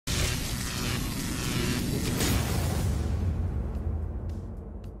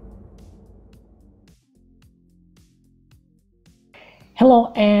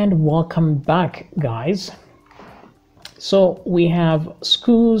Hello and welcome back, guys. So we have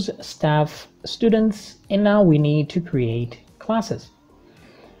schools, staff, students, and now we need to create classes.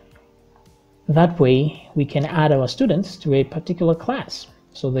 That way we can add our students to a particular class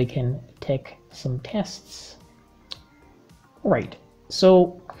so they can take some tests. All right,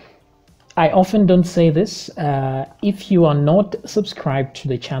 so I often don't say this. If you are not subscribed to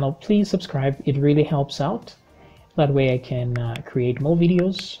the channel, please subscribe. It really helps out. That way I can create more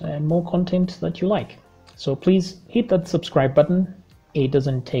videos and more content that you like. So please hit that subscribe button. It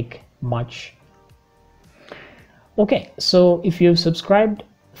doesn't take much. Okay, so if you've subscribed,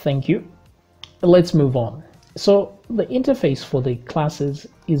 thank you. Let's move on. So the interface for the classes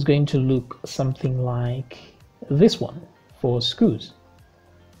is going to look something like this one for schools.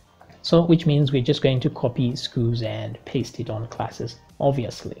 So which means we're just going to copy schools and paste it on classes,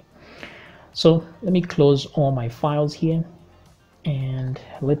 obviously. So let me close all my files here and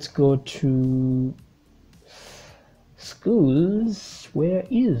let's go to schools. Where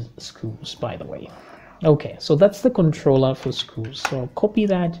is schools, by the way? Okay, so that's the controller for schools. So I'll copy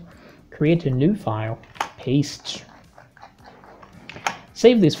that, create a new file, paste,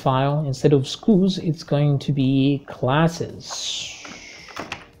 save this file. Instead of schools, it's going to be classes,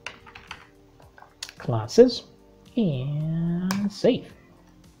 and save.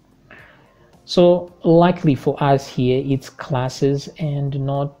 So likely for us here, it's classes and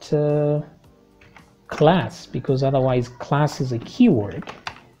not class, because otherwise class is a keyword.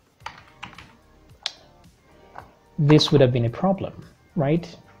 This would have been a problem,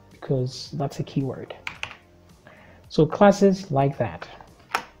 right? Because that's a keyword. So classes like that.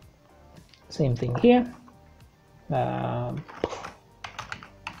 Same thing here.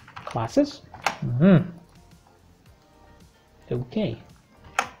 Classes. Okay.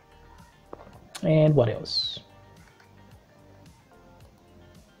 And what else?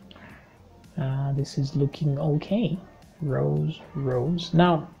 This is looking okay. Rows.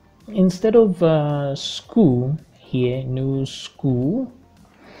 Now, instead of school here, new school.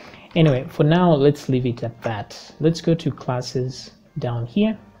 Anyway, for now, let's leave it at that. Let's go to classes down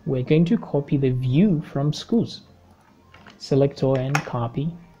here. We're going to copy the view from schools. Select all and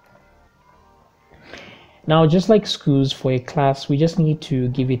copy. Now, just like schools, for a class, we just need to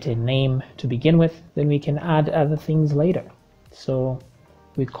give it a name to begin with, then we can add other things later. So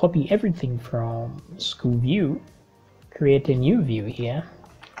we copy everything from school view, create a new view here,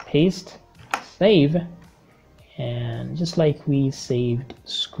 paste, save, and just like we saved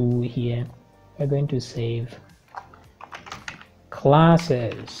school here, we're going to save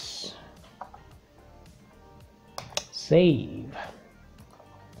classes, save.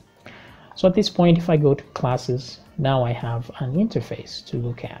 So at this point, if I go to classes, now I have an interface to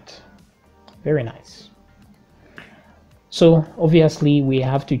look at. Very nice. So obviously we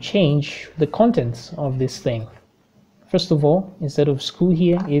have to change the contents of this thing. First of all, instead of school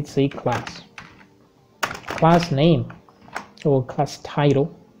here, it's a class. Class name or class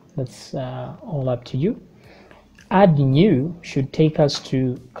title, that's all up to you. Add new should take us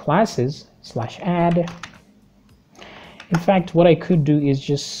to classes/add. In fact, what I could do is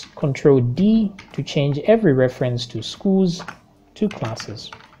just Control D to change every reference to schools to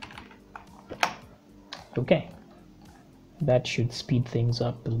classes. Okay, that should speed things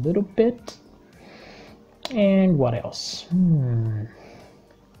up a little bit. And what else?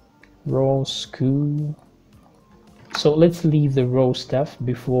 Row, school. So let's leave the row stuff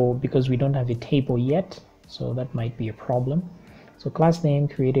because we don't have a table yet, so that might be a problem. So class name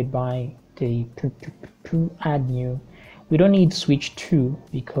created by the add new. We don't need switch to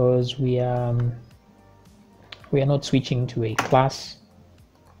because we are not switching to a class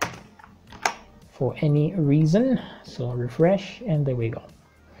for any reason. So refresh and there we go.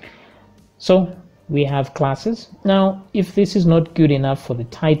 So we have classes. Now, if this is not good enough for the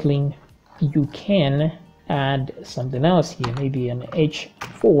titling, you can add something else here, maybe an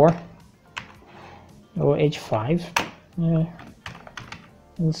H4 or H5.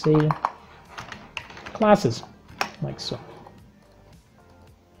 Let's say classes. Like so.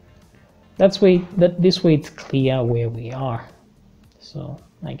 This way it's clear where we are. So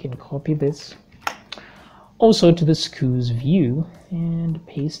I can copy this also to the schools view and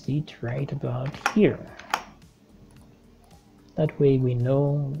paste it right about here. That way we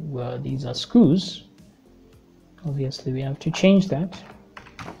know these are schools. Obviously we have to change that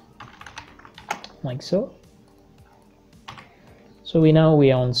like so. So we know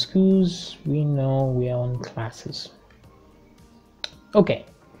we are on schools, we know we are on classes. Okay,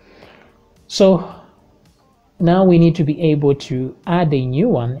 so now we need to be able to add a new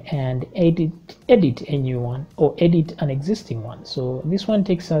one and edit a new one, or edit an existing one. So this one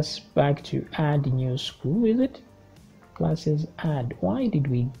takes us back to add new school, is it? Classes add. Why did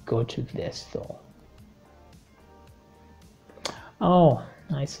we go to this though? Oh,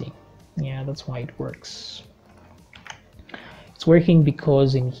 I see. Yeah, that's why it works. It's working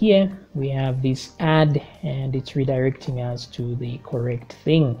because in here we have this add, and it's redirecting us to the correct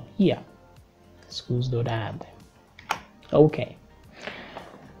thing here. Schools.add. Okay.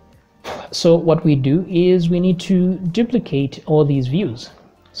 So what we do is we need to duplicate all these views.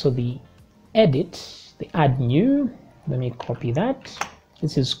 So the edit, the add new, let me copy that.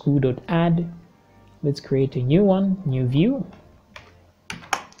 This is school.add. Let's create a new one, new view.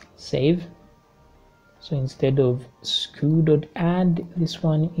 Save. So instead of school.add, this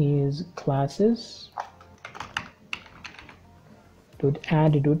one is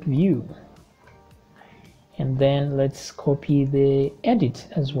classes.add.view. And then let's copy the edit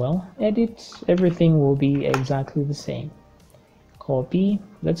as well. Edit, everything will be exactly the same. Copy,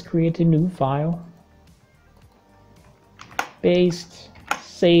 let's create a new file. Paste,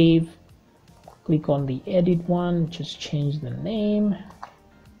 save, click on the edit one, just change the name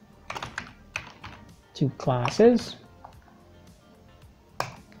to classes.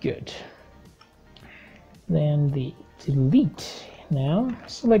 Good. Then the delete. Now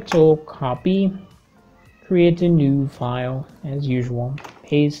select all, copy, create a new file as usual,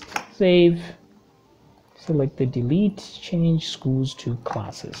 paste, save, select the delete, change schools to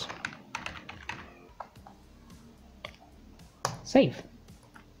classes. Save.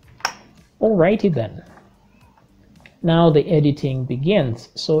 Alrighty then. Now the editing begins.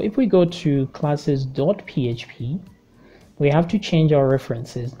 So if we go to classes.php, we have to change our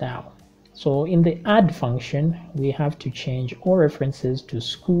references now. So in the add function, we have to change all references to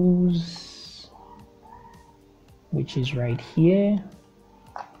schools, which is right here.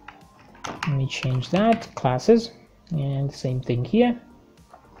 Let me change that, classes, and same thing here.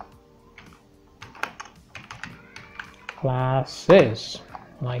 Classes,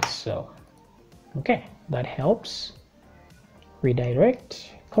 like so. Okay, that helps.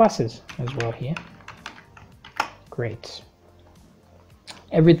 Redirect classes as well here. Great.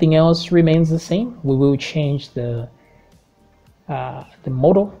 Everything else remains the same. We will change the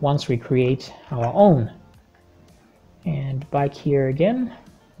model once we create our own. And back here again,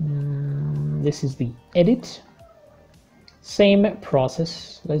 this is the edit. Same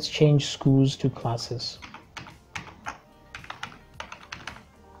process. Let's change schools to classes.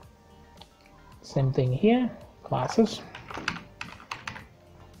 Same thing here, classes.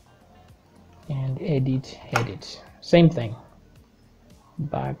 And edit. Same thing.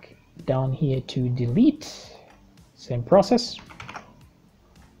 Back down here to delete. Same process.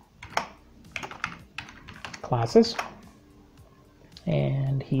 Classes.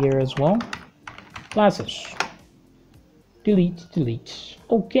 And here as well, classes. Delete.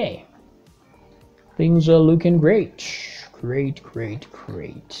 Okay. Things are looking great. Great.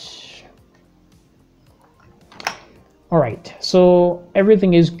 All right, so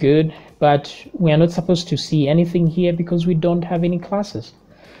everything is good, but we are not supposed to see anything here because we don't have any classes.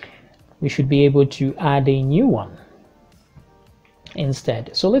 We should be able to add a new one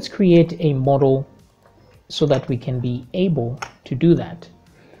instead. So let's create a model so that we can be able to do that.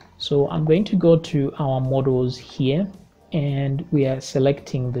 So I'm going to go to our models here, and we are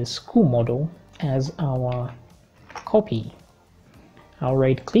selecting the school model as our copy. I'll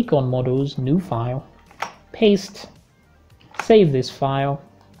right click on models, new file, paste, save this file.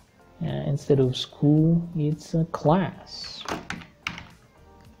 Instead of school, it's a class.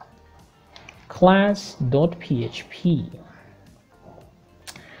 Class.php.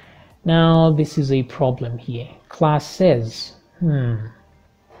 Now this is a problem here. Classes. The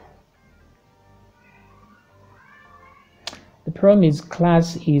problem is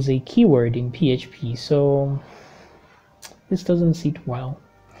class is a keyword in PHP, so this doesn't sit well.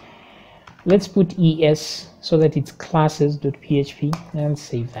 Let's put ES so that it's classes.php and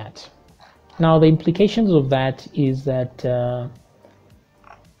save that. Now the implications of that is that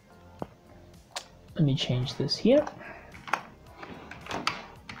let me change this here.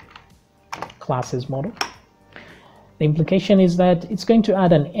 Classes model. The implication is that it's going to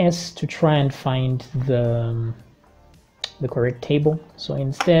add an S to try and find the correct table. So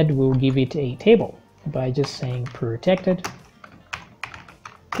instead we'll give it a table by just saying protected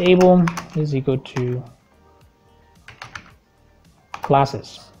table is equal to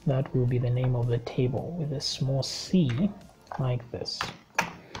classes. That will be the name of the table with a small c, like this.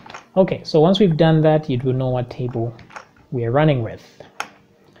 Okay, so once we've done that, it will know what table we are running with.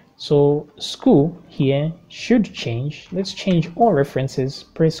 So school here should change. Let's change all references.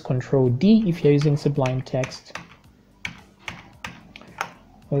 Press Ctrl D if you're using Sublime Text.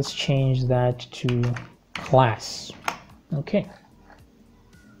 Let's change that to class. Okay,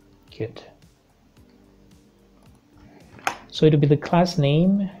 good. So it'll be the class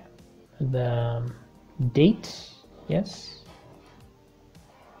name, the date, yes.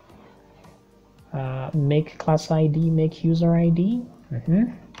 Make class ID, make user ID.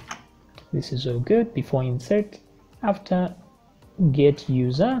 This is all good. Before insert, after get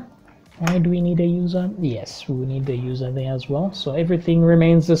user. Why do we need a user? Yes, we need the user there as well. So everything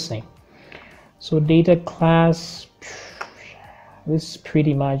remains the same. So data class, this is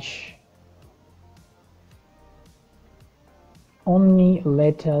pretty much only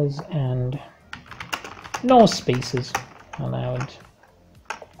letters and no spaces allowed.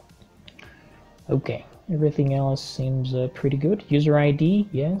 Okay, everything else seems pretty good. User ID,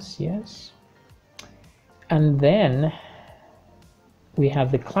 yes, yes. And then we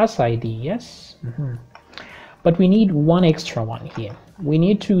have the class ID, yes. But we need one extra one here. We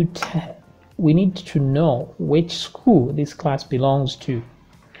need to know which school this class belongs to.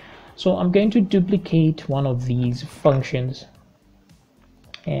 So I'm going to duplicate one of these functions,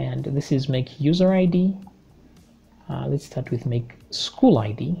 and this is make user ID. Let's start with make school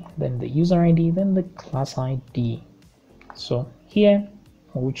ID, then the user ID, then the class ID. So here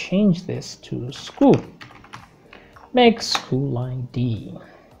we'll change this to school. Make school ID.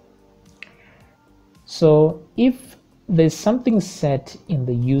 So if there's something set in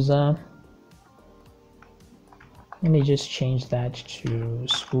the user, let me just change that to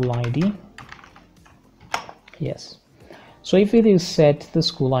school ID. Yes. So if it is set the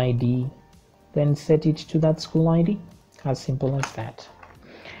school ID, then set it to that school ID. As simple as that.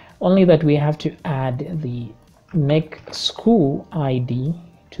 Only that we have to add the make school ID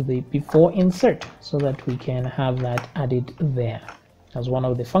to the before insert so that we can have that added there as one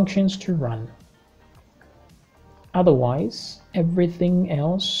of the functions to run. Otherwise, everything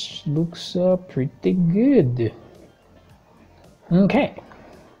else looks pretty good. Okay.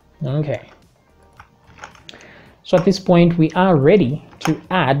 So at this point, we are ready to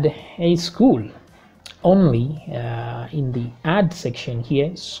add a school. Only in the add section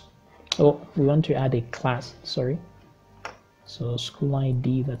here. Oh, we want to add a class, sorry. So school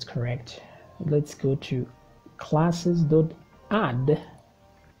ID, that's correct. Let's go to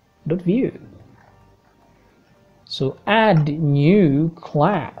classes.add.view. So add new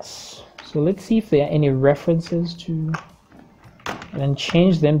class. So let's see if there are any references to, and then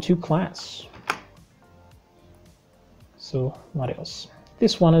change them to class. So what else?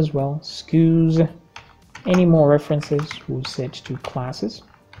 This one as well, schools. Any more references we'll set to classes.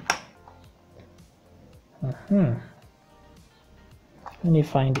 Let me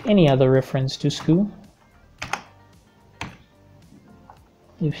find any other reference to school.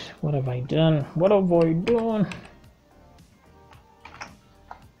 What have I done? What have I done?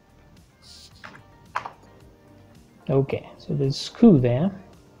 Okay, so there's school there,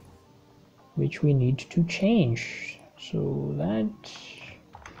 which we need to change. So that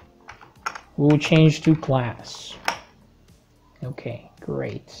we'll change to class. Okay,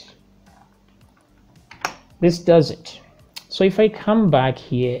 great. This does it. So if I come back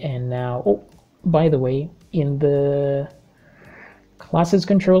here and now, oh, by the way, in the classes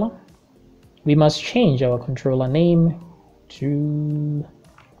controller, we must change our controller name to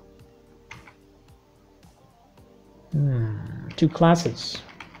classes.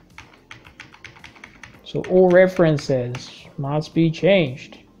 So all references must be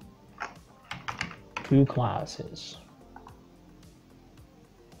changed to classes.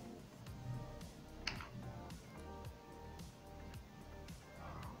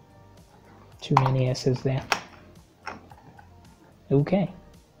 Too many S's there. Okay.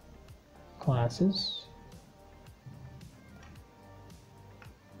 Classes.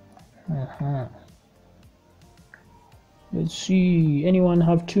 Let's see. Anyone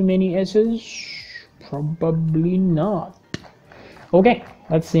have too many S's? Probably not. Okay,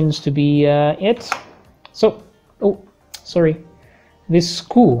 that seems to be it. So, oh, sorry. This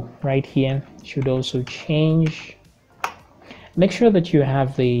school right here should also change. Make sure that you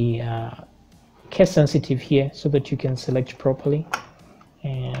have the case sensitive here so that you can select properly.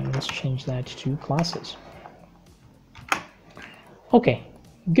 And let's change that to classes. Okay,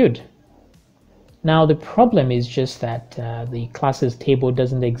 good. Now the problem is just that the classes table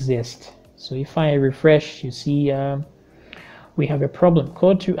doesn't exist. So if I refresh, you see we have a problem.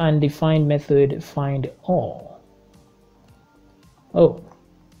 Code to undefined method find all. Oh,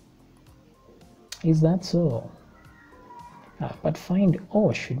 is that so? But find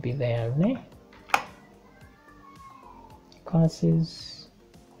all should be there, ne? Classes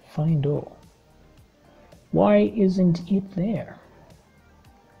find all. Why isn't it there?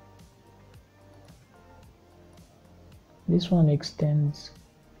 This one extends.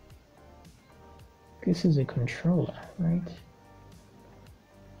 This is a controller, right?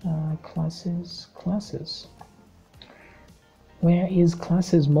 Classes. Where is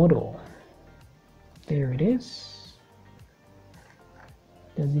classes model? There it is.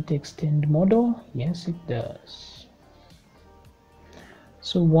 Does it extend model? Yes, it does.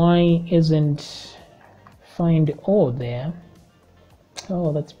 So why isn't find all there?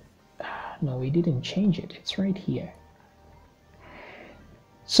 Oh, that's, no, we didn't change it. It's right here.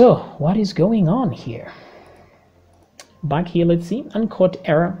 So what is going on here? Back here, let's see, uncaught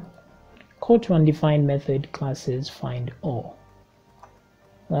error. Code to undefined method classes find all.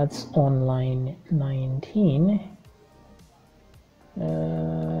 That's on line 19.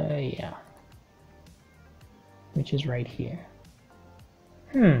 Yeah, which is right here.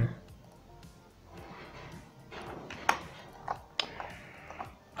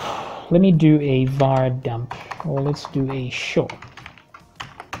 Let me do a var dump, or let's do a show,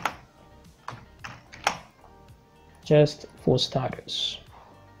 just for starters.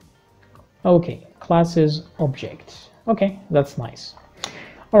 Okay, classes object. Okay, that's nice.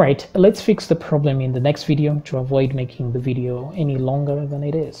 All right, let's fix the problem in the next video to avoid making the video any longer than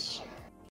it is.